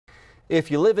If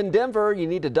you live in Denver, you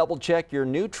need to double check your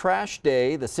new trash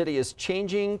day. The city is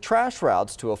changing trash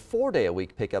routes to a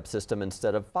 4-day-a-week pickup system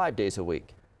instead of 5 days a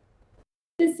week.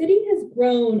 The city has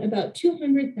grown about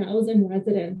 200,000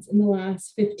 residents in the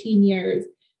last 15 years,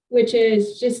 which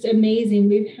is just amazing.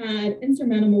 We've had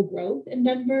insurmountable growth in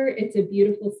Denver. It's a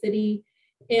beautiful city.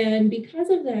 And because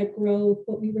of that growth,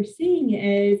 what we were seeing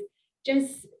is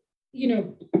just,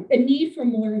 a need for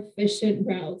more efficient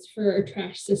routes for a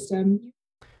trash system.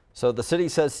 So the city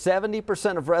says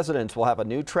 70% of residents will have a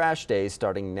new trash day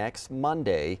starting next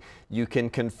Monday. You can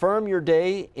confirm your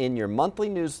day in your monthly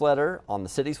newsletter on the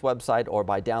city's website or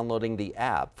by downloading the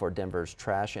app for Denver's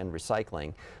trash and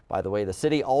recycling. By the way, the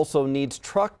city also needs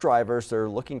truck drivers. They're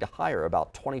looking to hire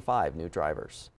about 25 new drivers.